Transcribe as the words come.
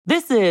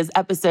This is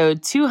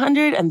episode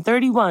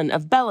 231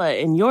 of Bella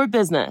in Your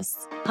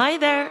Business. Hi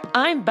there,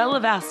 I'm Bella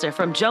Vasta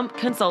from Jump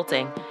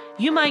Consulting.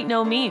 You might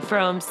know me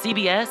from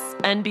CBS,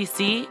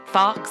 NBC,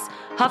 Fox,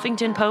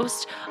 Huffington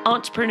Post,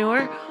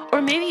 Entrepreneur,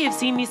 or maybe you've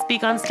seen me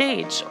speak on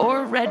stage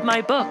or read my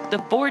book, The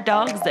 4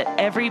 Dogs That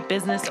Every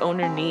Business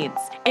Owner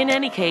Needs. In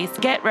any case,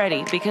 get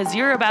ready because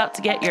you're about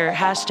to get your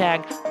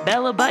hashtag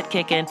Bella butt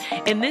kicking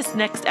in this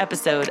next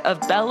episode of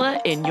Bella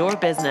in Your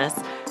Business.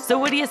 So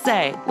what do you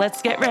say?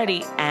 Let's get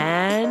ready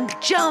and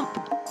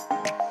jump.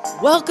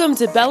 Welcome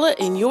to Bella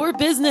in Your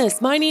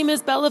Business. My name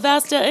is Bella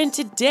Vasta, and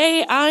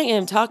today I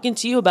am talking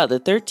to you about the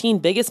 13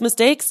 biggest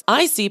mistakes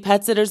I see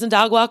pet sitters and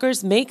dog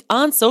walkers make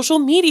on social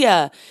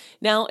media.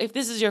 Now, if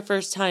this is your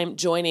first time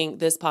joining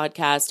this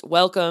podcast,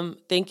 welcome.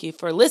 Thank you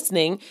for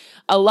listening.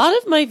 A lot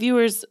of my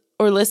viewers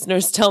or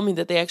listeners tell me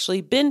that they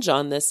actually binge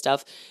on this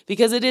stuff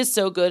because it is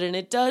so good and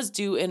it does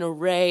do an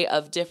array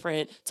of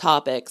different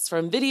topics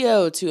from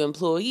video to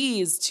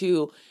employees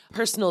to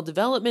personal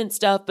development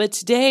stuff. But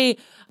today,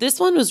 this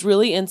one was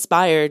really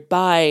inspired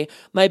by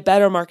my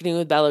Better Marketing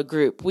with Bella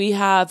group. We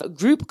have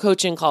group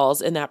coaching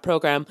calls in that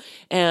program.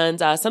 And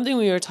something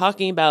we were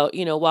talking about,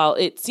 while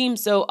it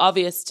seems so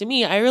obvious to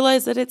me, I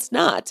realized that it's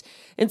not.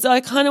 And so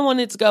I kind of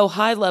wanted to go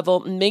high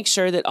level and make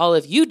sure that all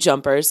of you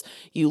jumpers,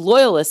 you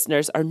loyal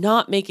listeners, are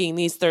not making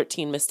these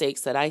 13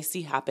 mistakes that I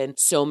see happen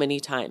so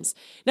many times.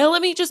 Now,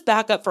 let me just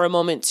back up for a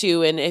moment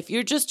too. And if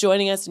you're just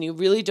joining us and you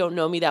really don't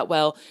know me that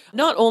well,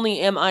 not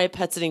only am I a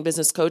pet sitting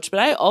business coach, but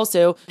I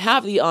also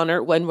have the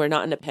honor, when we're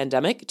not in a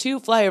pandemic, to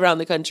fly around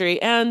the country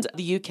and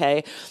the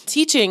UK,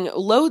 teaching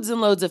loads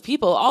and loads of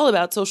people all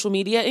about social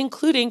media,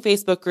 including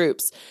Facebook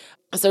groups.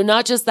 So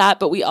not just that,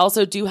 but we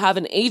also do have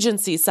an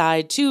agency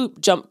side to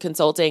Jump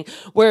Consulting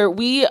where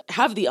we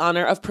have the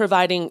honor of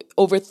providing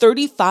over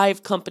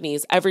 35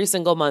 companies every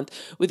single month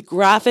with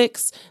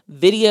graphics,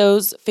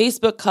 videos,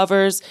 Facebook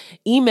covers,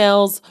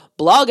 emails,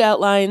 blog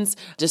outlines,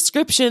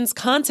 descriptions,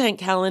 content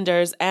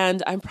calendars,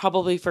 and I'm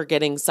probably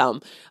forgetting some.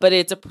 But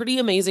it's a pretty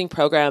amazing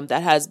program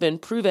that has been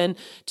proven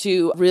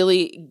to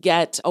really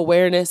get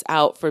awareness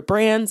out for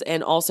brands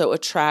and also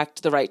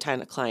attract the right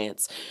kind of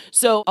clients.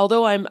 So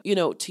although I'm,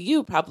 to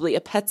you, probably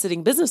a pet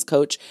sitting business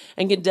coach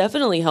and can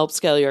definitely help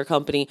scale your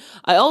company,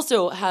 I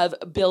also have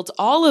built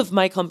all of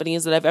my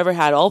companies that I've ever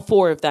had, all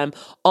 4 of them,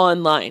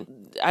 online.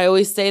 I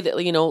always say that,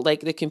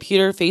 like the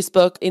computer,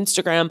 Facebook,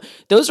 Instagram,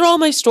 those are all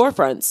my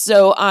storefronts.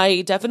 So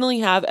I definitely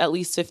have at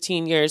least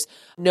 15 years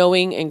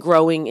knowing and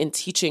growing and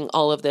teaching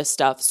all of this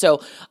stuff.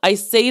 So I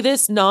say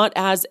this not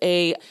as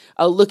a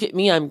look at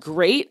me, I'm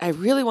great. I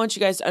really want you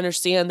guys to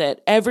understand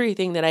that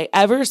everything that I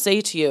ever say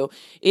to you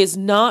is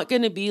not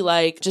going to be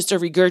like just a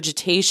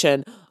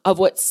regurgitation of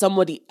what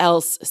somebody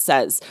else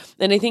says.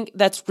 And I think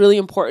that's really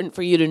important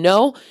for you to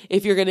know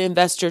if you're going to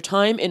invest your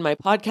time in my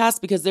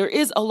podcast, because there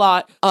is a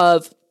lot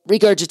of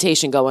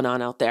regurgitation going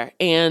on out there.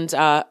 And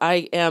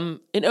I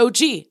am an OG,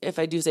 if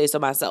I do say so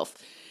myself.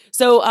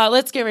 So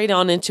let's get right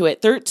on into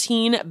it.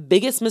 13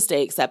 biggest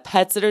mistakes that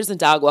pet sitters and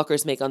dog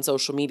walkers make on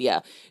social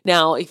media.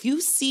 Now, if you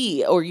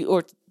see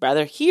or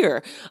rather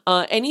hear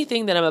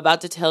anything that I'm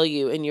about to tell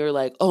you and you're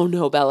like, oh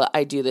no, Bella,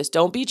 I do this.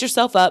 Don't beat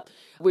yourself up.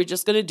 We're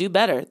just going to do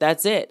better.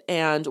 That's it.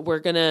 And we're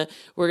going to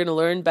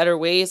learn better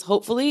ways,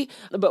 hopefully,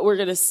 but we're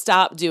going to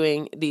stop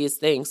doing these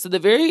things. So the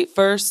very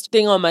first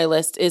thing on my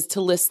list is to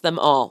list them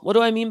all. What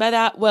do I mean by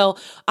that? Well,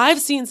 I've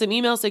seen some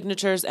email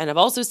signatures and I've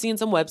also seen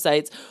some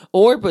websites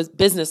or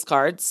business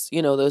cards,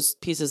 those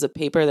pieces of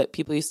paper that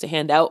people used to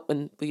hand out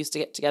when we used to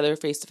get together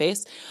face to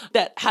face,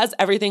 that has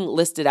everything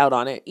listed out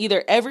on it,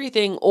 either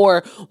everything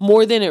or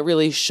more than it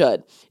really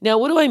should. Now,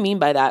 what do I mean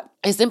by that?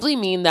 I simply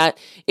mean that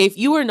if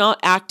you are not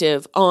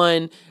active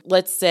on,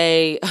 let's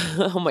say,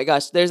 oh my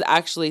gosh, there's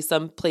actually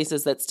some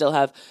places that still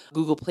have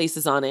Google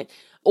Places on it,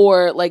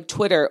 or like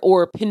Twitter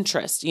or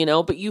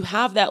Pinterest, but you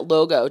have that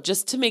logo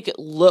just to make it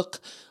look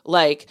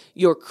like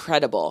you're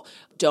credible.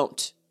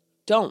 Don't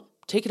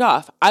take it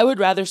off. I would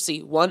rather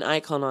see one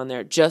icon on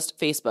there, just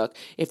Facebook,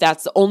 if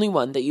that's the only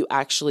one that you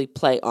actually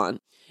play on.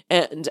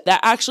 And that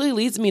actually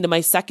leads me to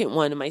my second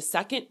one. And my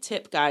second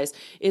tip, guys,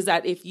 is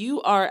that if you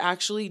are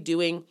actually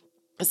doing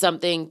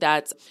something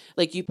that's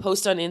like you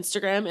post on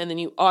Instagram and then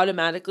you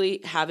automatically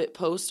have it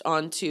post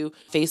onto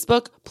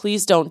Facebook,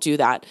 please don't do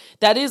that.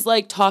 That is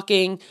like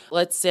talking,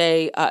 let's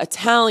say,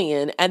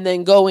 Italian and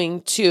then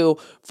going to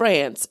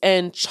France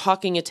and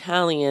talking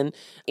Italian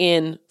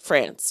in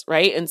France,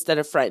 right? Instead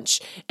of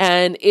French.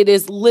 And it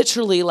is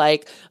literally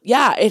like,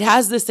 yeah, it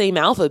has the same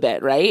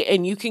alphabet, right?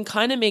 And you can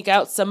kind of make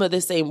out some of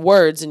the same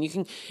words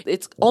and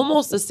it's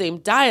almost the same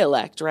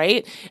dialect,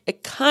 right?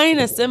 It kind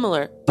of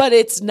similar, but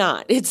it's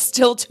not. It's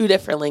still 2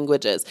 different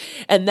languages.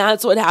 And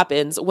that's what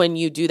happens when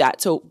you do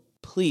that. So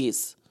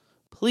please,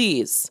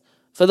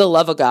 for the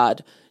love of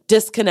God,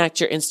 disconnect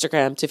your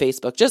Instagram to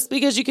Facebook. Just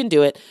because you can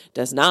do it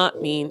does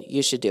not mean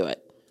you should do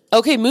it.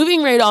 Okay,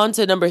 moving right on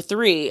to number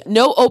 3,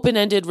 no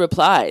open-ended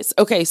replies.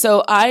 Okay,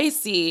 so I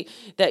see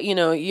that,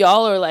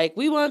 y'all are like,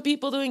 we want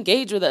people to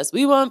engage with us.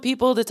 We want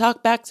people to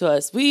talk back to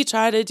us. We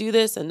try to do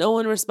this and no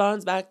one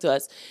responds back to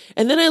us.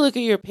 And then I look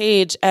at your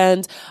page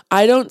and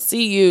I don't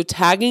see you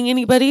tagging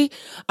anybody.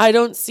 I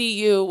don't see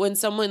you when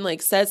someone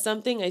says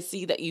something, I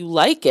see that you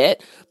like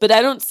it, but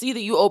I don't see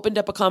that you opened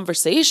up a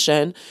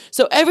conversation.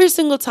 So every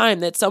single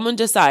time that someone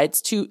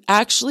decides to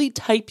actually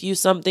type you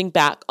something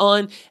back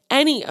on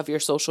any of your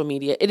social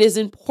media, it is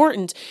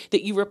important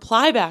that you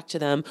reply back to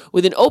them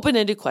with an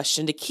open-ended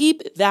question to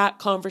keep that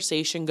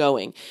conversation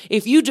going.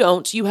 If you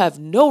don't, you have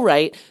no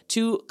right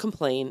to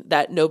complain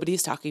that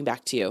nobody's talking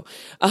back to you.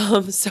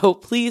 So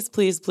please,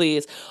 please,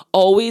 please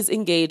always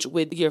engage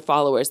with your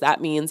followers.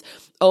 That means,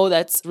 oh,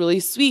 that's really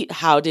sweet.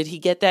 How did he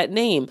get that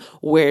name?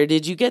 Where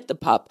did you get the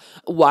pup?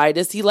 Why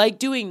does he like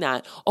doing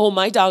that? Oh,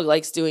 my dog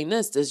likes doing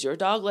this. Does your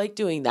dog like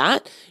doing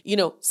that?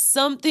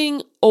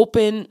 Something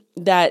open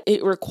that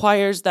it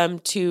requires them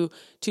to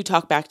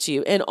talk back to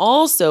you. And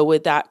also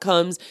with that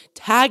comes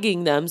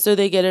tagging them so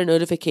they get a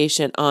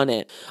notification on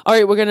it. All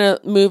right, we're going to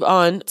move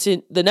on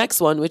to the next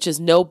one, which is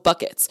no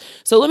buckets.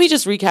 So let me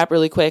just recap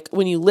really quick.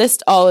 When you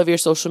list all of your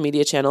social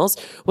media channels,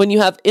 when you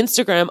have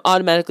Instagram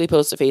automatically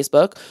post to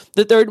Facebook,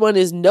 the third one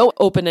is no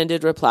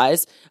open-ended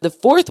replies. The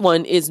fourth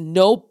one is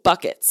no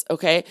buckets,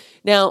 okay?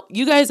 Now,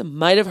 you guys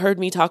might have heard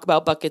me talk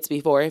about buckets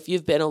before if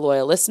you've been a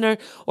loyal listener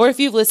or if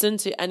you've listened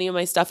to any of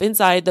my stuff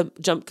inside the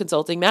Jump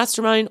Consulting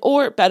Mastermind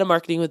or Better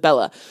Marketing with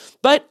Bella.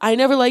 But I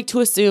never like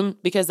to assume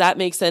because that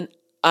makes an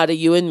out of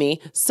you and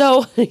me.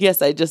 So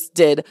yes, I just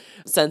did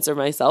censor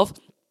myself.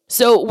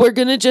 So we're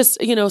going to just,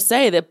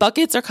 say that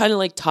buckets are kind of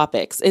like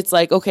topics. It's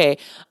like, okay,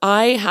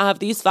 I have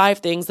these 5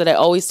 things that I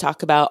always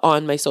talk about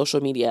on my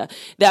social media.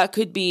 That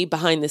could be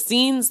behind the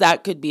scenes.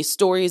 That could be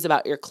stories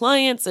about your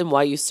clients and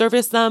why you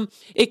service them.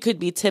 It could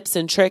be tips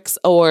and tricks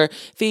or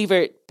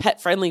favorite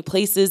pet-friendly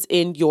places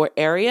in your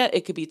area.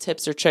 It could be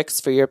tips or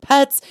tricks for your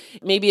pets.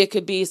 Maybe it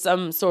could be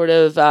some sort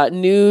of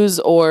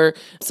news or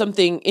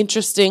something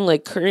interesting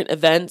like current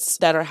events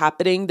that are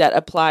happening that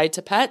apply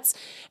to pets.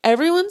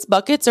 Everyone's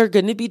buckets are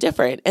going to be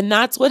different, and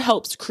that's what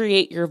helps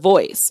create your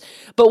voice.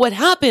 But what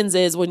happens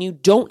is when you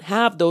don't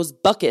have those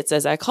buckets,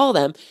 as I call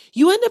them,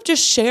 you end up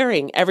just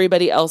sharing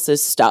everybody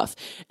else's stuff.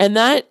 And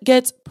that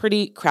gets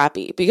pretty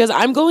crappy because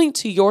I'm going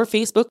to your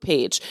Facebook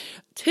page.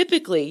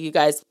 Typically, you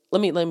guys, let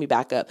me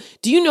back up.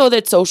 Do you know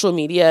that social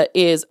media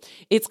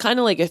it's kind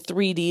of like a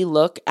 3D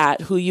look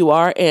at who you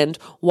are and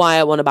why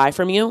I want to buy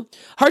from you?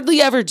 Hardly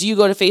ever do you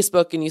go to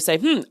Facebook and you say,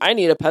 I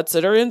need a pet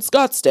sitter in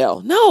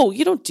Scottsdale. No,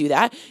 you don't do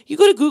that. You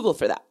go to Google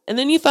for that. And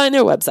then you find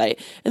their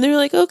website and then you're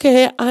like,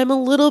 okay, I'm a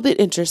little bit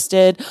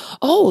interested.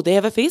 Oh, they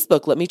have a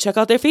Facebook. Let me check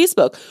out their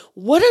Facebook.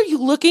 What are you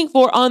looking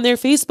for on their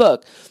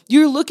Facebook?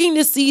 You're looking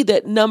to see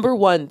that, number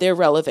one, they're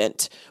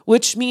relevant,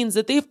 which means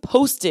that they've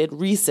posted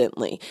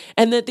recently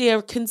and that they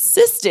are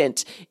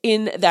consistent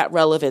in that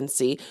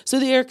relevancy. So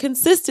they are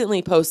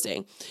consistently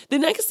posting. The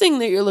next thing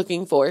that you're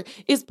looking for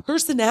is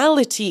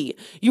personality.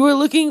 You are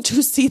looking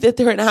to see that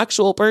they're an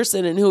actual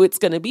person and who it's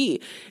going to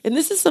be. And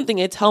this is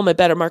something I tell my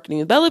Better Marketing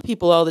with Bella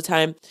people all the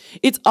time.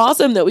 It's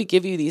awesome that we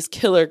give you these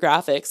killer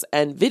graphics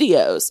and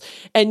videos,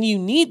 and you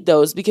need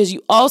those because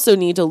you also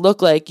need to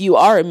look like you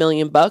are $1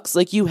 million,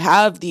 like you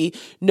have the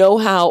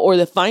know-how or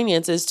the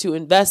finances to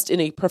invest in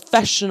a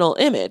professional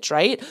image,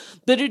 right?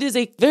 But it is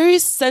a very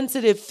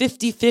sensitive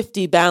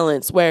 50-50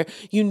 balance where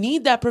you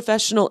need that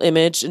professional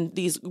image and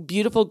these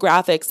beautiful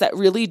graphics that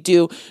really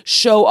do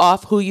show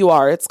off who you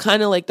are. It's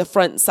kind of like the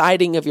front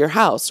siding of your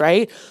house,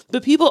 right?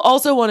 But people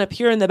also want to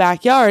peer in the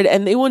backyard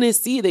and they want to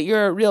see that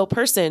you're a real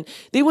person.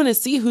 They want to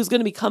see who's going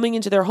to be coming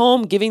into their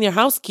home, giving their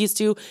house keys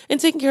to, and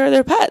taking care of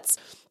their pets.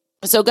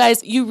 So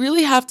guys, you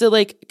really have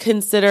to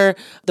consider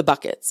the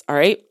buckets, all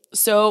right?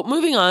 So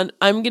moving on,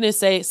 I'm going to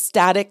say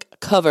static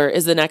cover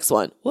is the next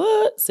one.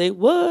 What? Say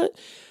what?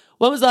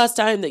 When was the last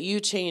time that you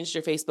changed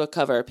your Facebook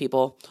cover,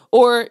 people?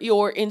 Or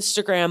your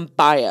Instagram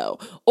bio?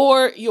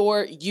 Or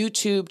your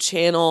YouTube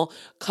channel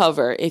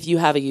cover, if you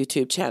have a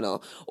YouTube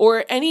channel?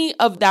 Or any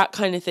of that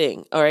kind of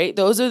thing, all right?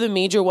 Those are the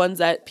major ones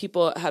that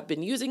people have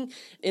been using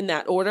in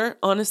that order,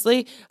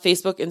 honestly.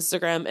 Facebook,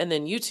 Instagram, and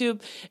then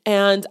YouTube.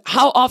 And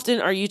how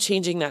often are you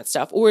changing that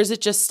stuff? Or is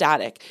it just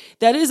static?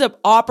 That is an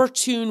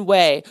opportune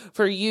way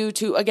for you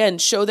to, again,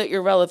 show that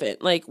you're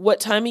relevant. Like, what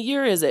time of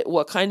year is it?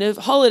 What kind of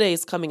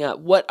holidays coming up?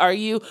 What are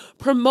you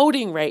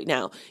promoting right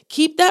now?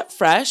 Keep that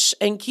fresh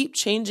and keep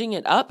changing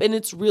it up, and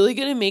it's really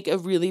going to make a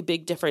really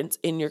big difference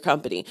in your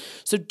company.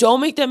 So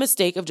don't make that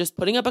mistake of just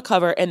putting up a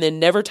cover and then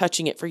never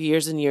touching it for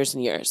years and years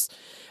and years.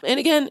 And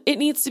again, it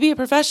needs to be a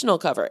professional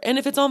cover. And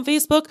if it's on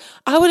Facebook,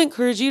 I would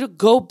encourage you to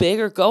go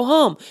big or go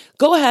home.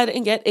 Go ahead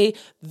and get a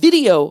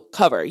video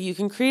cover. You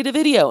can create a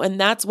video.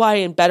 And that's why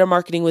in Better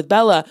Marketing with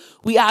Bella,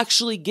 we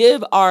actually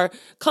give our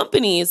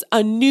companies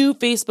a new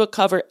Facebook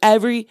cover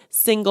every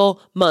single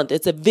month.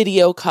 It's a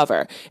video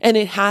cover and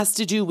it has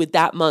to do with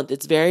that month.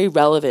 It's very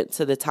relevant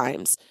to the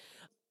times.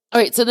 All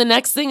right, so the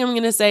next thing I'm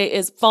going to say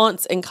is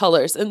fonts and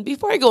colors. And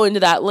before I go into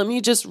that, let me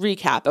just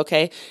recap,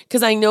 okay?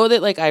 Because I know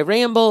that I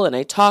ramble and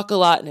I talk a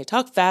lot and I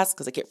talk fast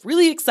because I get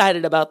really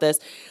excited about this.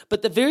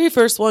 But the very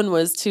first one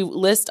was to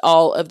list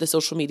all of the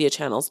social media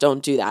channels.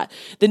 Don't do that.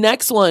 The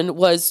next one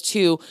was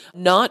to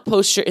not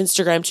post your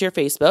Instagram to your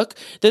Facebook.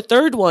 The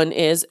third one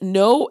is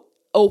no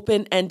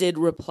open-ended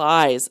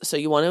replies. So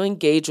you want to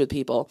engage with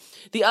people.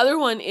 The other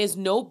one is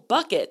no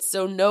buckets.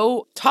 So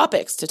no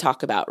topics to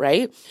talk about,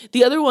 right?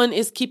 The other one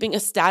is keeping a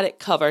static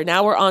cover.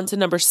 Now we're on to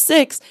number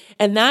 6,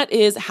 and that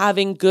is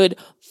having good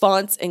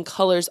fonts and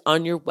colors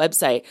on your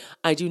website.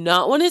 I do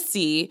not want to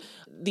see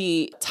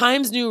the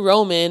Times New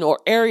Roman or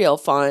Arial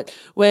font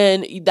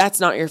when that's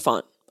not your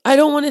font. I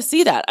don't want to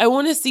see that. I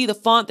want to see the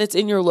font that's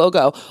in your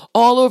logo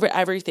all over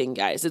everything,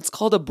 guys. It's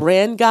called a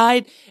brand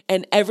guide,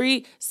 and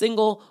every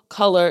single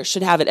color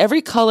should have it.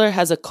 Every color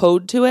has a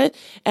code to it.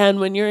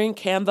 And when you're in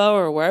Canva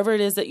or wherever it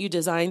is that you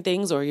design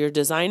things, or your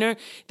designer,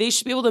 they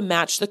should be able to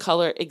match the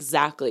color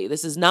exactly.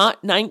 This is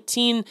not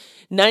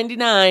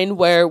 1999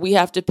 where we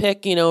have to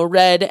pick,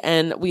 red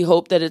and we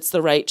hope that it's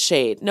the right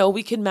shade. No,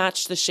 we can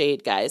match the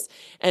shade, guys.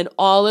 And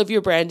all of your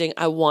branding,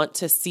 I want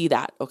to see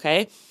that,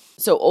 okay?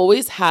 So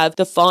always have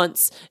the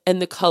fonts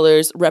and the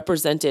colors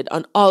represented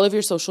on all of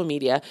your social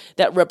media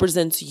that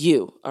represents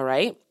you, all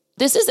right?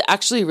 This is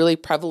actually really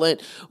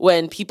prevalent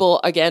when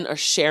people, again, are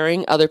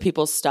sharing other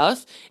people's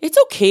stuff. It's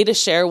okay to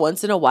share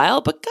once in a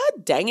while, but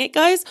god dang it,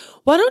 guys,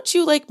 why don't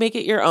you make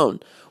it your own?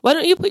 Why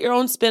don't you put your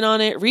own spin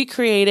on it,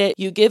 recreate it?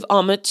 You give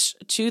homage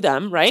to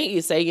them, right?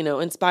 You say,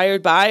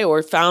 inspired by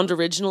or found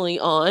originally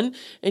on,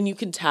 and you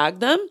can tag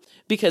them,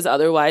 because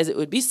otherwise it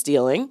would be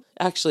stealing.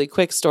 Actually,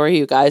 quick story,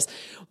 you guys.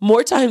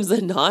 More times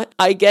than not,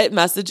 I get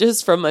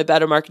messages from my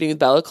Better Marketing with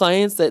Bella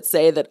clients that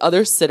say that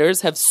other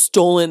sitters have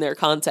stolen their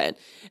content.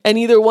 And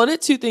either one of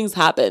two things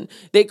happen.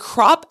 They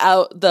crop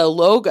out the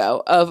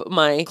logo of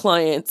my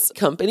client's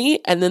company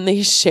and then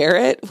they share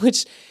it,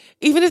 which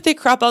even if they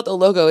crop out the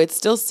logo, it's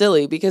still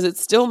silly because it's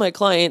still my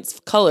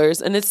client's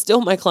colors and it's still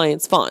my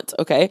client's font,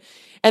 okay?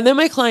 And then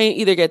my client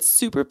either gets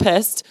super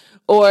pissed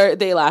or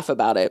they laugh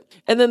about it.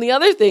 And then the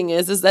other thing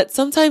is that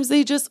sometimes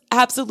they just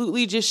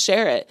absolutely just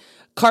share it.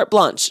 Carte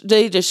blanche.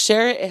 They just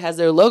share it. It has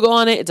their logo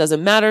on it. It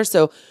doesn't matter.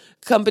 So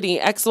company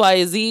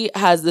XYZ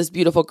has this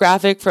beautiful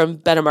graphic from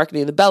Better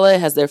Marketing with Bella.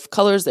 It has their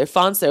colors, their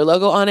fonts, their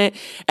logo on it.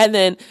 And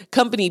then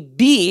company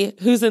B,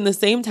 who's in the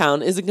same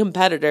town, is a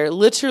competitor,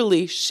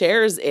 literally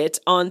shares it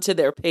onto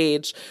their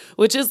page,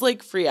 which is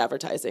free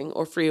advertising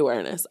or free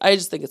awareness. I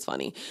just think it's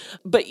funny.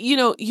 But you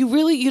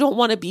don't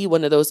want to be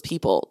one of those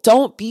people.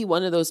 Don't be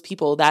one of those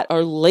people that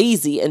are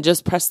lazy and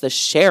just press the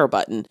share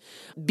button.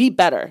 Be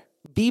better.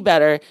 Be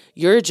better.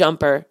 You're a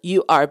jumper.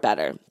 You are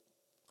better.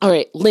 All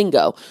right,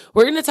 lingo.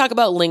 We're going to talk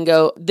about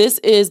lingo. This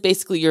is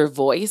basically your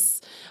voice.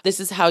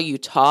 This is how you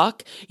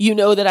talk. You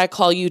know that I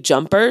call you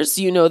jumpers.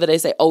 You know that I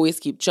say always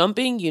keep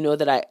jumping. You know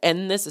that I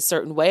end this a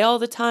certain way all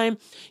the time.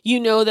 You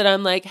know that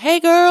I'm like, hey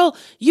girl,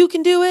 you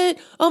can do it.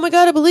 Oh my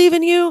God, I believe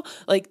in you.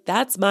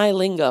 That's my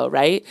lingo,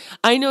 right?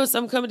 I know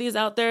some companies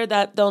out there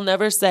that they'll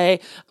never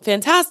say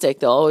fantastic.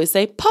 They'll always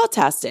say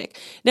paw-tastic.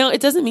 Now, it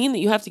doesn't mean that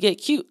you have to get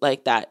cute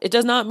like that. It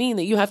does not mean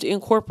that you have to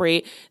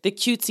incorporate the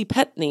cutesy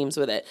pet names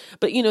with it.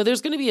 But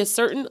there's going to be a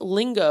certain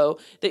lingo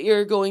that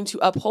you're going to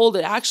uphold.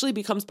 It actually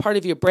becomes part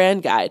of your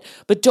brand guide.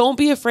 But don't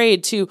be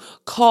afraid to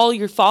call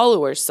your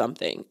followers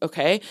something,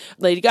 okay?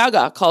 Lady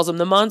Gaga calls them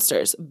the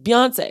monsters.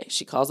 Beyonce,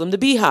 she calls them the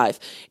beehive.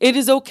 It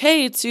is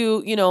okay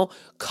to,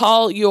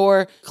 call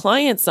your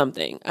clients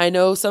something. I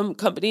know some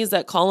companies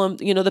that call them,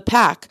 the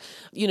pack.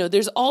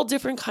 There's all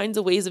different kinds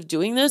of ways of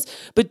doing this,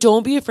 but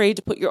don't be afraid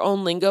to put your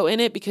own lingo in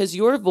it because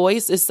your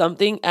voice is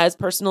something as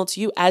personal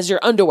to you as your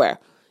underwear.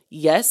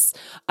 Yes,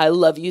 I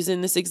love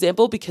using this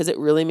example because it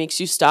really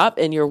makes you stop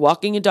and you're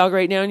walking a dog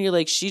right now and you're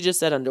like, she just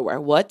said underwear.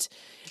 What?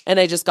 And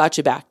I just got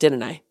you back,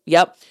 didn't I?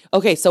 Yep.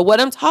 Okay, so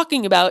what I'm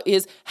talking about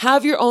is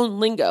have your own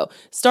lingo.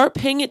 Start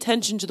paying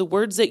attention to the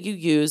words that you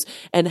use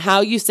and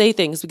how you say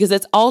things because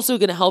that's also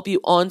going to help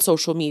you on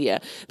social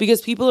media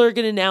because people are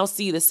going to now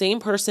see the same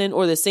person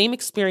or the same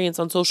experience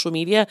on social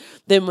media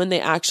than when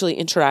they actually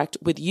interact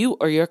with you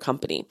or your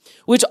company,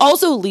 which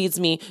also leads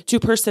me to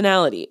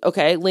personality,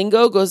 okay?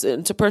 Lingo goes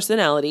into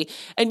personality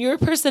and your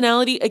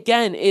personality,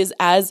 again, is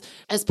as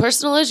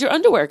personal as your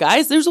underwear,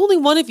 guys. There's only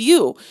one of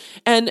you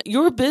and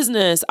your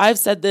business, I've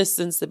said this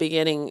since the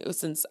beginning,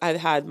 since I've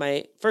had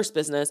my first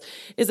business,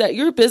 is that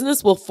your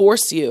business will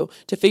force you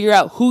to figure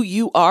out who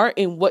you are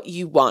and what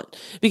you want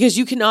because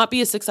you cannot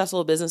be a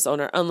successful business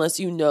owner unless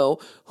you know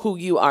who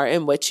you are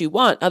and what you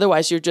want.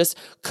 Otherwise, you're just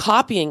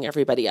copying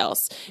everybody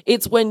else.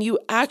 It's when you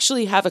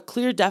actually have a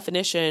clear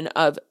definition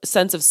of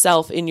sense of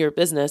self in your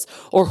business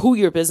or who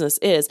your business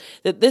is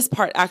that this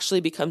part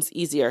actually becomes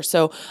easier.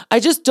 So I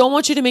just don't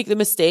want you to make the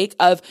mistake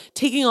of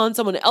taking on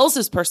someone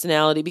else's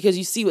personality because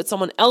you see what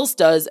someone else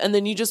does and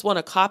then you just want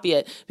to copy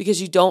it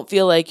because you don't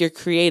feel like you're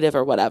creative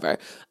or whatever.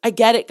 I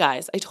get it,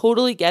 guys. I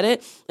totally get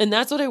it. And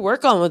that's what I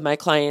work on with my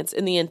clients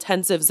in the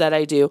intensives that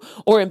I do,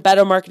 or in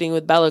Better Marketing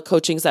with Bella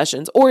coaching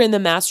sessions, or in the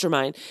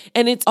mastermind.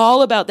 And it's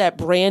all about that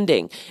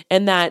branding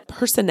and that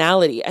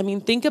personality. I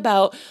mean, think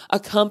about a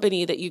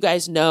company that you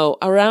guys know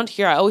around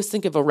here. I always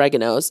think of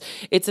Oregano's.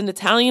 It's an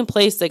Italian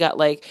place. They got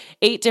like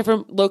 8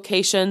 different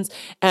locations,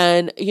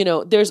 and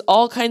there's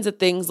all kinds of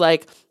things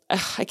like,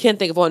 I can't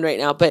think of one right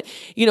now, but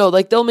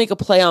like they'll make a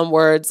play on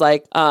words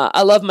like,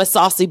 I love my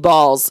saucy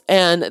balls,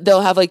 and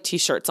they'll have like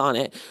t-shirts on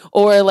it,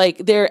 or like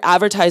their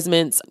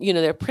advertisements,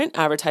 their print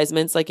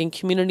advertisements, like in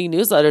community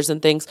newsletters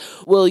and things,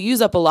 will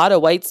use up a lot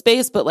of white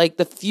space, but like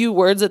the few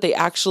words that they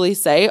actually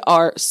say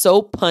are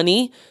so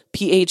punny,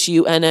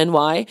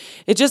 PHUNNY.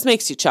 It just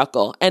makes you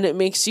chuckle, and it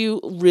makes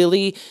you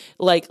really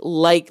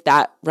like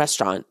that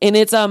restaurant. And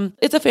it's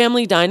a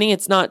family dining.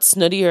 It's not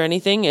snooty or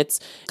anything. It's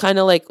kind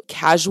of like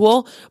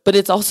casual, but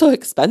it's also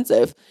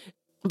expensive.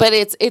 But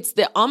it's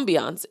the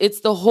ambiance,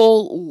 it's the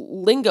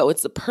whole lingo,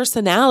 it's the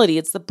personality,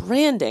 it's the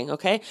branding,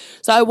 okay?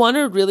 So I want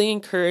to really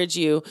encourage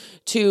you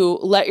to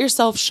let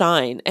yourself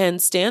shine and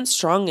stand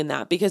strong in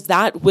that, because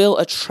that will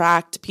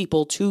attract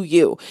people to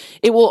you.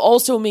 It will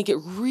also make it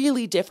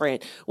really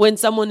different when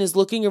someone is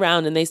looking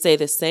around and they say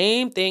the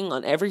same thing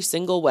on every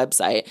single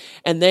website,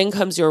 and then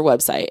comes your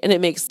website and it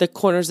makes the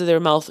corners of their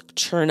mouth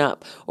churn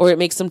up, or it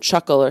makes them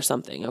chuckle or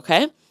something,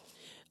 okay?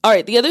 All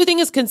right, the other thing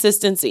is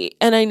consistency.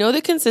 And I know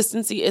that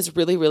consistency is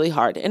really, really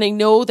hard. And I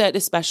know that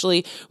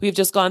especially we've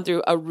just gone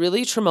through a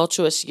really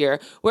tumultuous year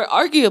where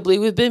arguably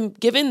we've been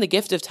given the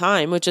gift of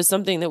time, which is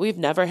something that we've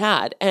never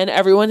had. And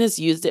everyone has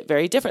used it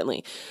very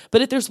differently.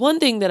 But if there's one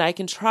thing that I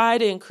can try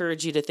to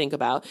encourage you to think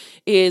about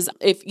is,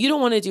 if you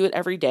don't want to do it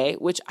every day,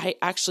 which I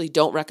actually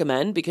don't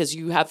recommend, because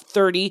you have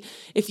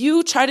if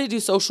you try to do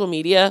social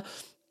media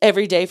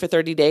every day for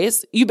 30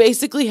 days, you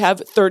basically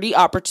have 30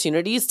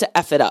 opportunities to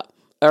F it up.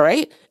 All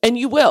right. And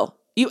you will.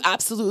 You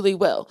absolutely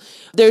will.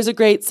 There's a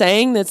great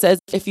saying that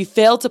says, if you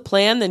fail to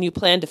plan, then you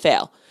plan to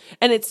fail.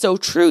 And it's so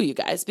true, you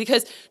guys,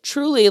 because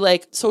truly,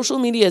 like, social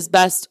media is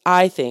best,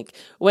 I think,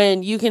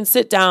 when you can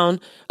sit down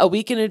a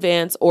week in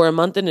advance or a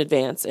month in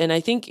advance. And I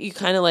think you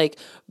kind of like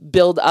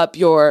build up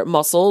your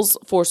muscles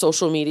for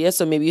social media.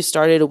 So maybe you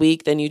started a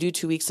week, then you do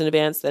 2 weeks in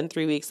advance, then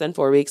 3 weeks, then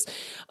 4 weeks,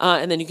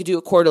 and then you could do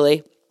it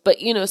quarterly. But,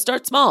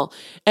 start small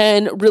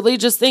and really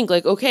just think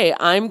like, okay,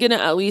 I'm going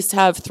to at least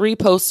have 3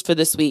 posts for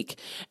this week.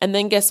 And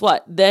then guess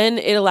what? Then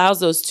it allows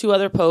those 2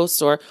 other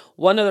posts or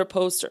 1 other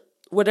post or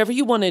whatever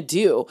you want to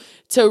do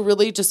to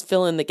really just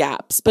fill in the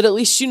gaps. But at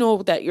least you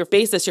know that your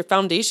basis, your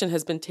foundation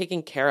has been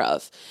taken care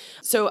of.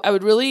 So I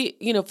would really,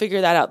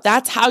 figure that out.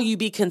 That's how you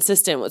be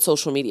consistent with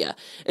social media.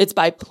 It's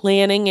by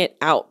planning it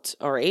out.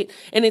 All right.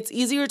 And it's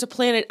easier to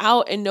plan it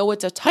out and know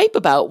what to type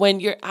about when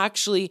you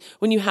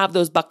have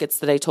those buckets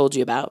that I told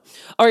you about.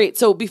 All right.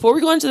 So before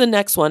we go on to the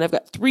next one, I've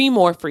got 3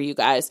 more for you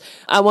guys.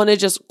 I want to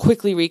just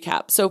quickly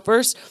recap. So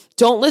first,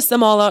 don't list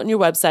them all out on your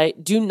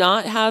website. Do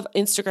not have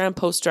Instagram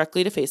post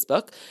directly to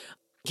Facebook.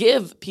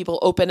 Give people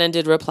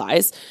open-ended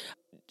replies.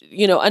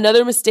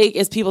 Another mistake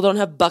is people don't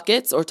have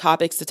buckets or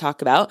topics to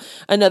talk about.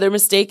 Another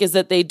mistake is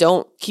that they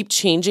don't keep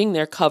changing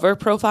their cover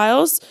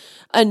profiles.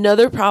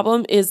 Another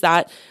problem is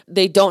that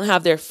they don't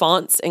have their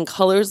fonts and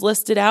colors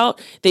listed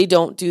out. They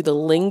don't do the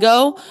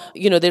lingo.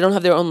 They don't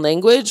have their own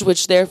language,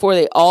 which therefore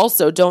they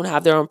also don't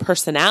have their own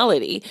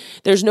personality.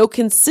 There's no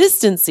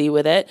consistency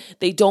with it.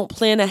 They don't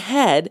plan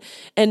ahead.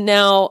 And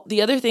now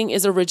the other thing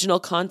is original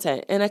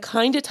content. And I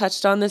kind of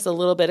touched on this a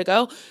little bit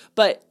ago,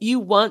 but you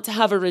want to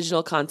have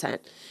original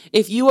content.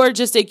 If you are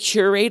just a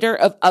curator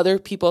of other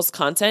people's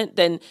content,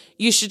 then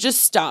you should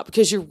just stop,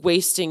 because you're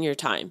wasting your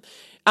time.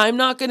 I'm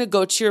not going to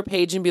go to your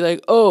page and be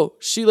like, oh,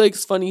 she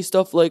likes funny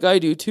stuff like I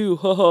do too.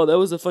 Haha, that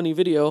was a funny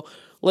video.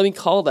 Let me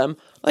call them.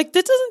 Like,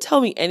 that doesn't tell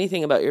me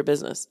anything about your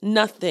business.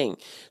 Nothing.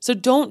 So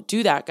don't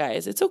do that,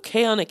 guys. It's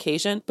okay on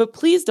occasion, but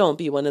please don't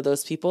be one of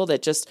those people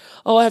that just,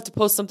 oh, I have to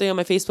post something on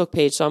my Facebook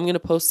page, so I'm going to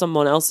post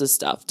someone else's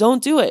stuff.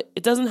 Don't do it.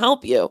 It doesn't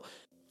help you.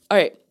 All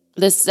right.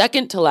 The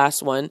second to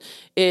last one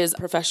is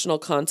professional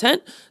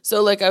content.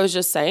 So like I was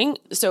just saying,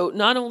 so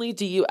not only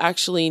do you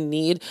actually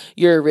need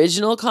your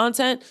original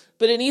content,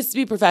 but it needs to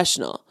be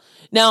professional.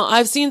 Now,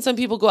 I've seen some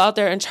people go out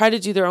there and try to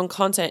do their own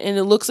content, and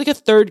it looks like a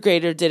 3rd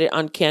grader did it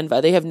on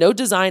Canva. They have no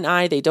design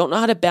eye. They don't know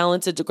how to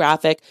balance a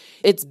graphic.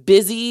 It's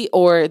busy,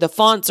 or the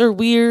fonts are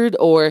weird,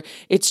 or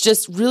it's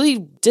just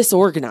really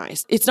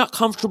disorganized. It's not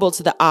comfortable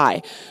to the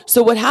eye.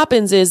 So what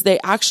happens is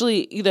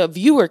the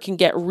viewer can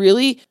get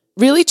really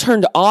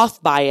turned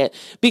off by it,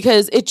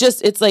 because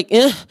it's like,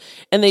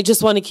 and they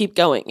just want to keep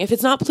going. If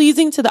it's not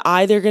pleasing to the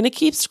eye, they're going to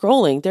keep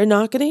scrolling. They're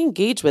not going to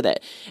engage with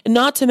it. And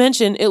not to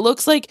mention, it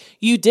looks like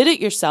you did it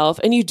yourself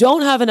and you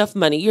don't have enough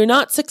money. You're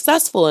not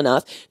successful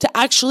enough to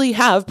actually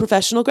have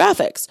professional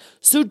graphics.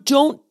 So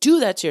don't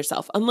do that to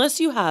yourself. Unless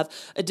you have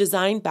a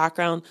design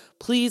background,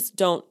 please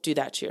don't do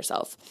that to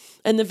yourself.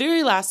 And the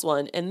very last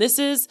one, and this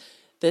is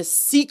the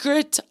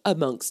secret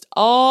amongst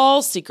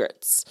all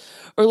secrets,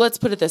 or let's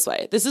put it this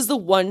way. This is the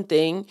one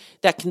thing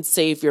that can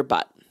save your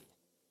butt.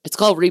 It's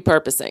called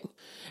repurposing.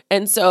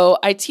 And so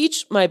I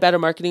teach my Better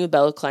Marketing with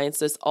Bella clients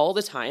this all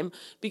the time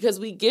because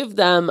we give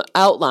them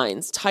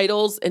outlines,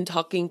 titles, and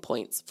talking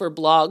points for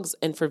blogs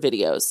and for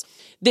videos.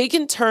 They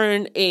can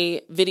turn a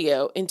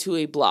video into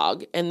a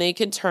blog, and they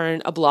can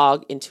turn a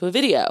blog into a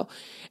video.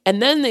 And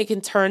then they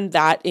can turn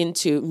that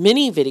into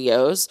mini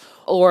videos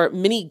or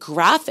mini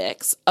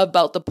graphics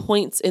about the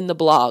points in the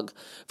blog.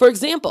 For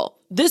example,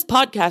 this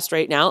podcast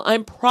right now,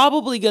 I'm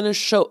probably going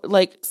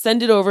to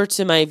send it over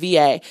to my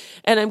VA,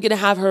 and I'm going to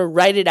have her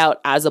write it out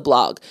as a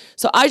blog.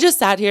 So I just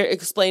sat here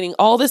explaining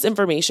all this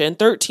information,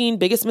 13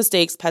 biggest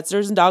mistakes pet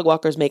sitters and dog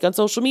walkers make on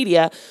social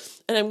media.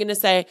 And I'm going to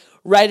say,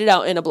 write it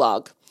out in a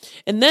blog.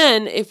 And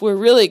then if we're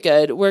really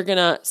good, we're going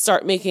to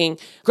start making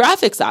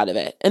graphics out of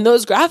it. And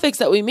those graphics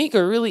that we make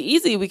are really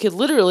easy. We could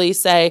literally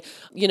say,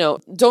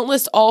 don't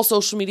list all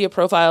social media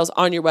profiles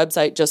on your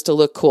website just to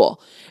look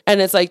cool. And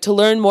it's like, to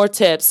learn more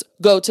tips,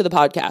 go to the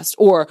podcast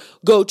or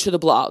go to the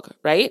blog,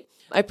 right?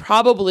 I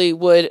probably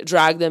would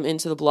drag them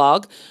into the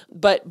blog,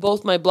 but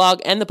both my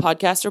blog and the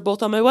podcast are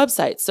both on my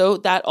website. So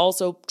that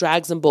also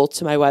drags them both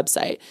to my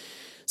website.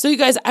 So you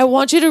guys, I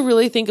want you to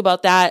really think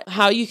about that,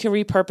 how you can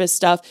repurpose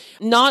stuff,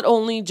 not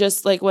only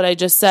just like what I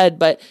just said,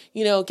 but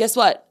guess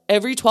what?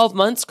 Every 12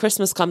 months,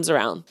 Christmas comes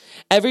around.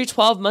 Every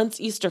 12 months,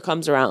 Easter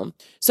comes around.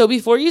 So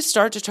before you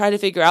start to try to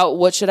figure out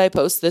what should I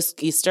post this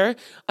Easter,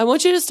 I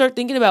want you to start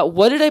thinking about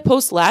what did I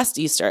post last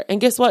Easter? And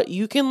guess what?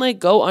 You can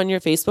go on your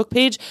Facebook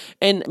page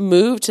and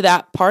move to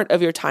that part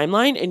of your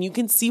timeline and you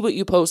can see what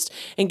you post.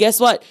 And guess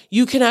what?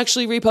 You can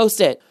actually repost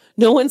it.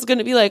 No one's going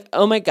to be like,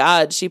 oh my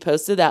God, she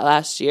posted that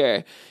last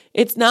year.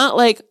 It's not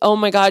like, oh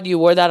my God, you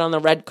wore that on the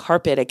red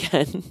carpet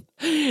again.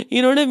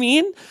 You know what I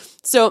mean?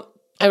 So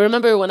I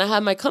remember when I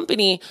had my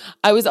company,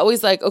 I was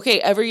always like, okay,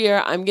 every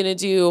year I'm going to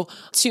do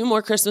 2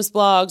 more Christmas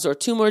blogs or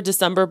 2 more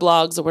December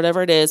blogs or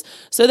whatever it is.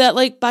 So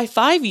that by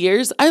 5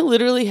 years, I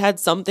literally had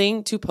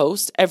something to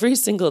post every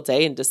single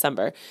day in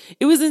December.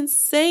 It was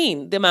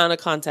insane, the amount of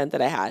content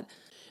that I had.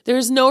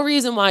 There's no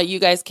reason why you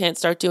guys can't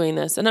start doing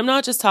this. And I'm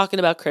not just talking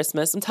about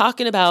Christmas. I'm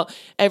talking about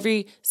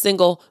every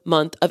single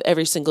month of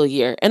every single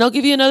year. And I'll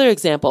give you another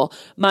example.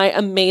 My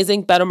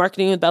amazing Better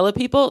Marketing with Bella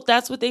people,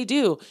 that's what they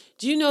do.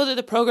 Do you know that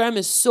the program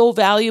is so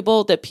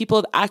valuable that people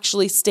have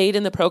actually stayed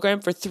in the program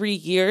for 3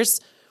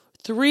 years?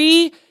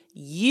 3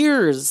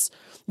 years.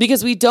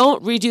 Because we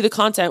don't redo the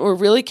content. We're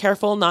really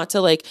careful not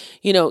to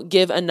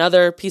give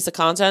another piece of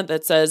content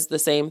that says the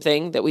same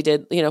thing that we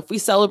did. If we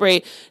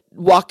celebrate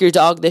walk your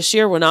dog this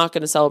year, we're not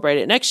going to celebrate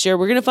it next year.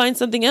 We're going to find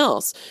something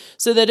else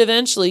so that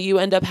eventually you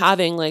end up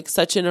having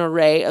such an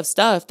array of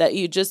stuff that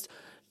you're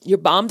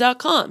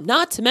bomb.com.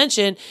 Not to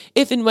mention,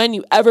 if and when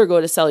you ever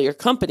go to sell your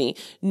company,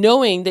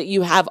 knowing that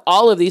you have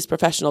all of these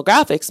professional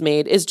graphics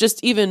made is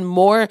just even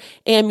more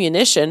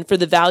ammunition for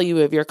the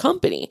value of your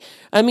company.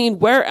 I mean,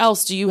 where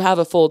else do you have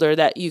a folder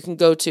that you can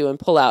go to and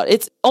pull out?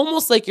 It's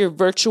almost like you're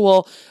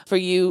virtual for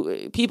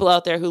you people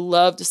out there who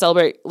love to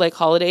celebrate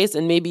holidays,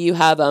 and maybe you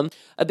have a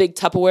big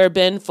Tupperware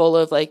bin full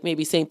of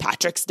maybe St.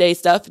 Patrick's Day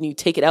stuff, and you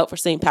take it out for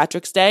St.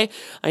 Patrick's Day.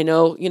 I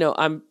know,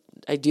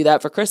 I do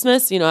that for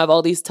Christmas, I have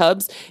all these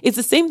tubs. It's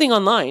the same thing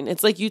online.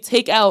 It's like you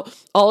take out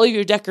all of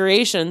your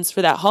decorations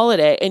for that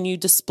holiday and you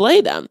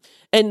display them.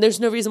 And there's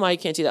no reason why you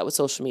can't do that with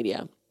social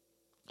media.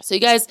 So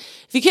you guys,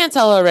 if you can't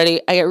tell already,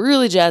 I get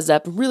really jazzed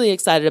up. I'm really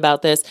excited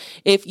about this.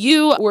 If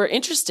you were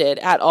interested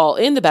at all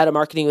in the Better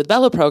Marketing with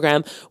Bella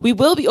program, we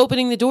will be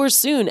opening the doors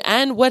soon.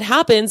 And what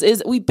happens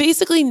is we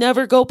basically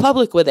never go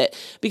public with it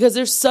because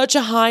there's such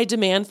a high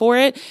demand for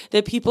it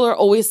that people are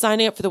always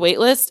signing up for the wait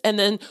list. And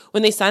then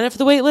when they sign up for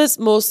the wait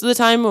list, most of the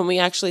time when we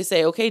actually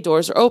say, okay,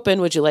 doors are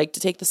open, would you like to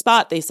take the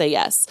spot? They say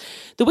yes.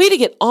 The way to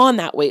get on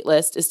that wait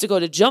list is to go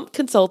to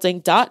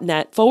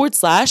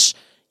jumpconsulting.net/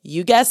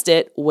 you guessed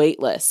it,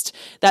 waitlist.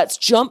 That's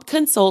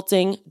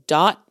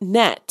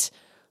jumpconsulting.net/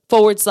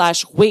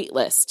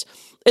 waitlist.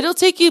 It'll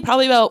take you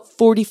probably about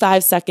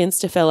 45 seconds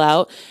to fill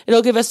out.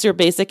 It'll give us your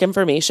basic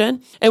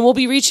information, and we'll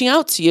be reaching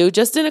out to you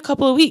just in a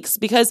couple of weeks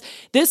because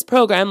this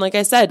program, like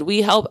I said,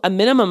 we help a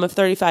minimum of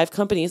 35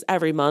 companies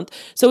every month.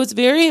 So it's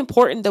very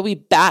important that we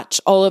batch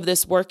all of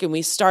this work and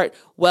we start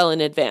well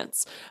in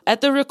advance.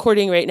 At the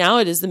recording right now,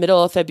 it is the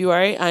middle of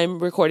February. I'm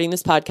recording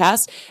this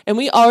podcast, and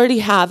we already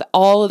have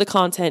all of the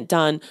content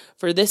done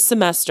for this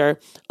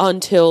semester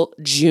until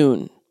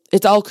June.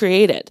 It's all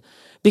created.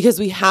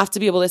 Because we have to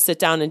be able to sit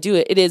down and do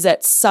it. It is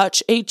at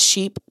such a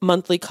cheap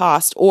monthly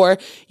cost, or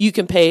you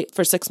can pay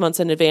for 6 months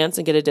in advance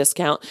and get a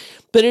discount.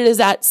 But it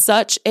is at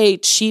such a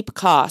cheap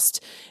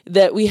cost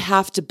that we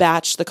have to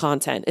batch the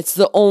content. It's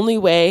the only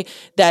way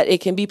that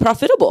it can be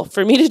profitable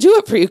for me to do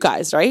it for you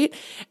guys, right?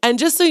 And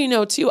just so you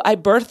know too, I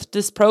birthed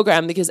this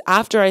program because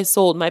after I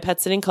sold my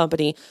pet sitting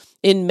company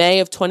in May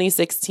of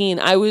 2016,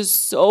 I was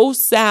so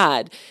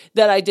sad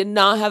that I did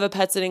not have a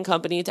pet sitting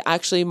company to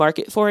actually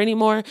market for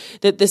anymore,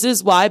 that this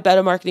is why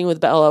Better Marketing with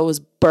Bella was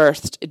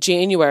birthed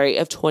January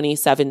of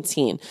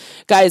 2017.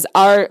 Guys,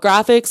 our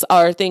graphics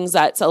are things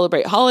that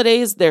celebrate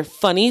holidays. They're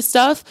funny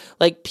stuff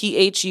like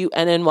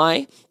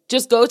PHUNNY.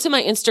 just go to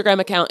my Instagram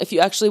account if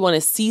you actually want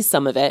to see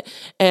some of it.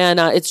 And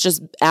it's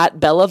just at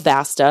Bella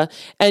Vasta.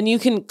 And you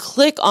can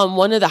click on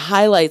one of the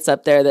highlights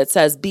up there that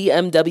says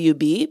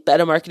BMWB,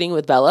 Better Marketing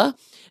with Bella.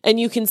 And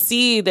you can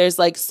see there's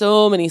like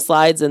so many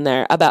slides in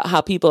there about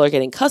how people are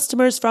getting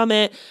customers from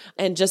it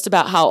and just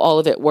about how all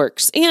of it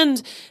works.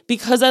 And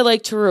because I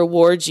like to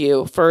reward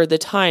you for the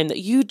time that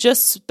you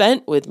just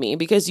spent with me,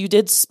 because you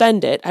did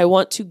spend it, I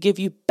want to give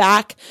you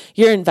back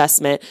your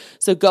investment.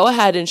 So go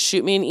ahead and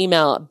shoot me an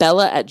email,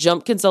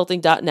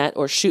 bella@jumpconsulting.net,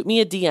 or shoot me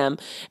a DM,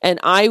 and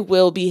I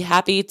will be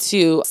happy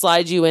to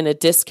slide you in a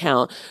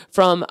discount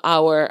from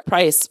our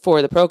price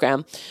for the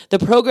program. The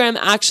program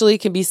actually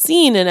can be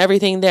seen and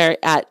everything there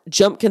at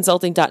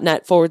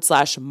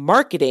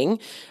jumpconsulting.net/marketing.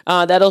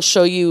 That'll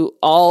show you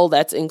all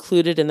that's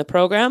included in the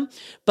program.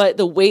 But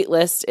the wait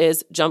list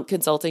is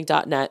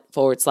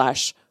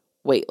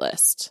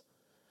jumpconsulting.net/waitlist.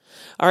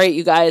 All right,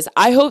 you guys,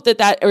 I hope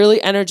that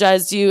really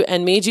energized you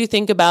and made you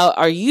think about,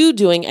 are you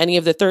doing any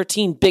of the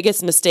 13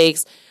 biggest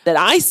mistakes that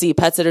I see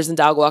pet sitters and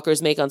dog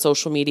walkers make on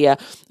social media?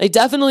 I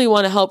definitely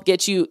want to help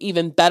get you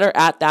even better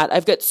at that.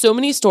 I've got so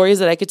many stories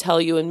that I could tell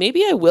you, and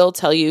maybe I will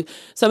tell you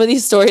some of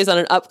these stories on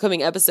an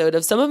upcoming episode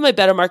of some of my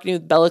Better Marketing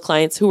with Bella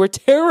clients who were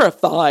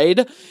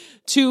terrified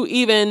to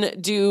even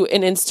do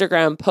an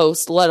Instagram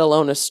post, let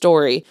alone a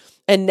story.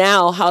 And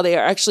now how they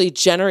are actually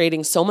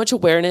generating so much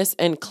awareness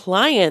and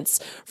clients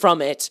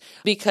from it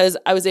because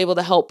I was able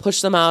to help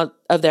push them out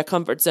of their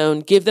comfort zone,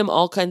 give them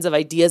all kinds of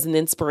ideas and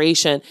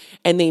inspiration,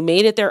 and they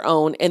made it their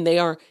own, and they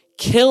are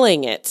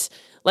killing it.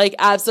 Like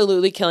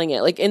absolutely killing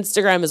it. Like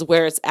Instagram is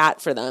where it's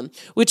at for them,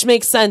 which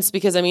makes sense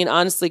because I mean,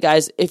 honestly,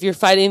 guys, if you're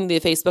fighting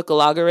the Facebook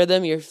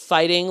algorithm, you're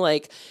fighting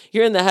like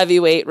you're in the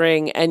heavyweight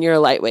ring and you're a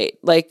lightweight.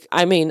 Like,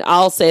 I mean,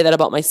 I'll say that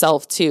about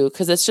myself too,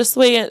 because it's just the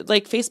way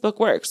like Facebook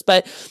works.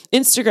 But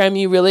Instagram,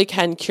 you really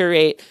can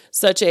curate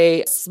such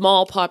a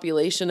small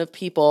population of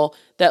people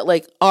that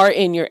like are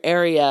in your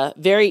area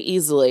very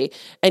easily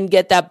and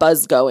get that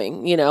buzz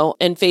going, you know.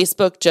 And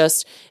Facebook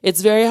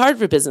it's very hard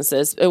for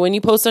businesses. When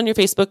you post on your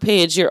Facebook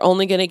page, you're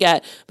only going to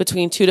get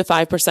between 2 to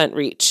 5%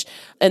 reach.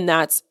 And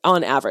that's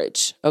on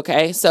average.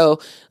 Okay.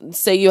 So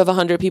say you have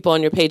 100 people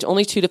on your page,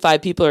 only 2 to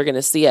 5 people are going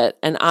to see it.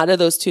 And out of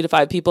those 2 to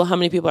 5 people, how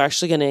many people are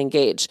actually going to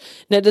engage?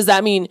 Now, does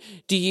that mean,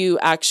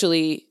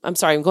 I'm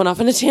sorry, I'm going off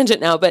on a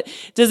tangent now, but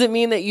does it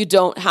mean that you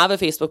don't have a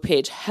Facebook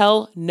page?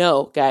 Hell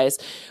no, guys.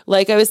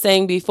 Like I was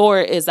saying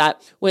before, is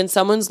that when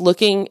someone's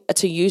looking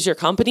to use your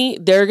company,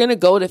 they're going to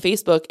go to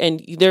Facebook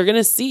and they're going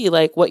to see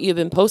like what you've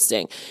been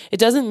posting. It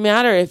doesn't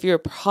matter if you're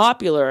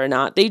popular or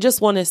not. They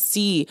just want to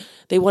see you.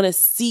 They want to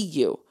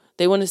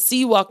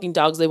see walking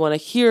dogs. They want to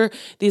hear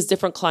these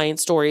different client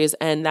stories.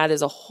 And that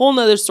is a whole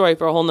nother story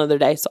for a whole nother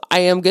day. So I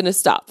am going to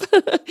stop.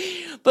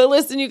 But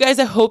listen, you guys,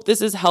 I hope this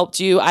has helped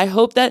you. I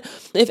hope that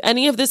if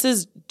any of this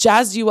has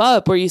jazzed you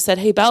up or you said,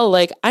 hey, Bella,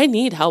 like I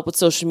need help with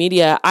social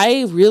media,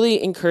 I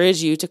really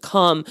encourage you to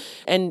come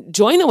and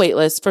join the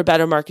waitlist for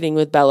Better Marketing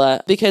with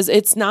Bella, because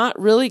it's not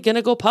really going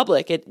to go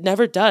public. It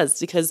never does,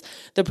 because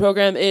the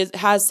program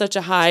has such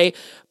a high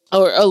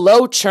or a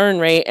low churn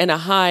rate and a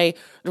high,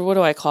 what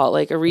do I call it?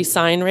 Like a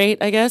re-sign rate,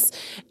 I guess.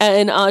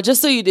 And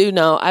just so you do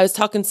know, I was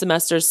talking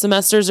semesters.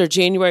 Semesters are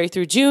January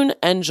through June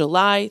and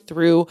July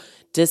through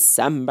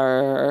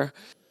December.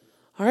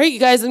 All right, you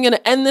guys, I'm going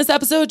to end this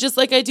episode just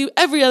like I do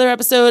every other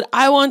episode.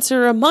 I want to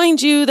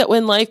remind you that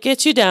when life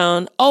gets you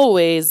down,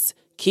 always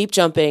keep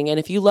jumping. And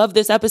if you love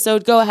this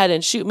episode, go ahead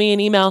and shoot me an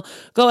email.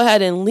 Go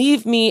ahead and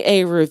leave me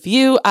a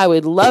review. I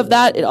would love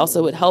that. It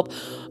also would help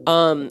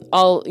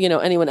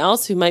anyone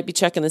else who might be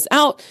checking this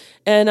out.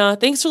 And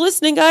thanks for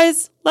listening,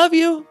 guys. Love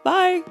you.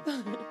 Bye.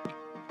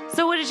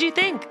 So what did you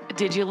think?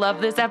 Did you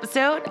love this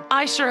episode?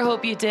 I sure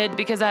hope you did,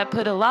 because I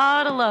put a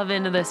lot of love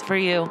into this for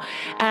you.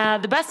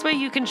 The best way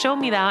you can show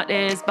me that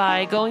is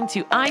by going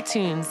to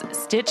iTunes,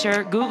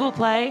 Stitcher, Google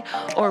Play,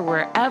 or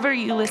wherever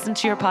you listen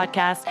to your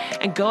podcast,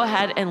 and go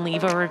ahead and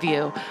leave a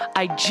review.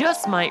 I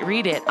just might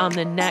read it on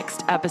the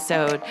next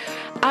episode.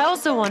 I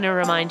also want to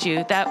remind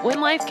you that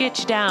when life gets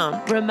you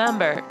down,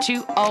 remember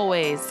to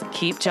always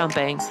keep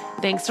jumping.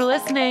 Thanks for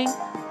listening.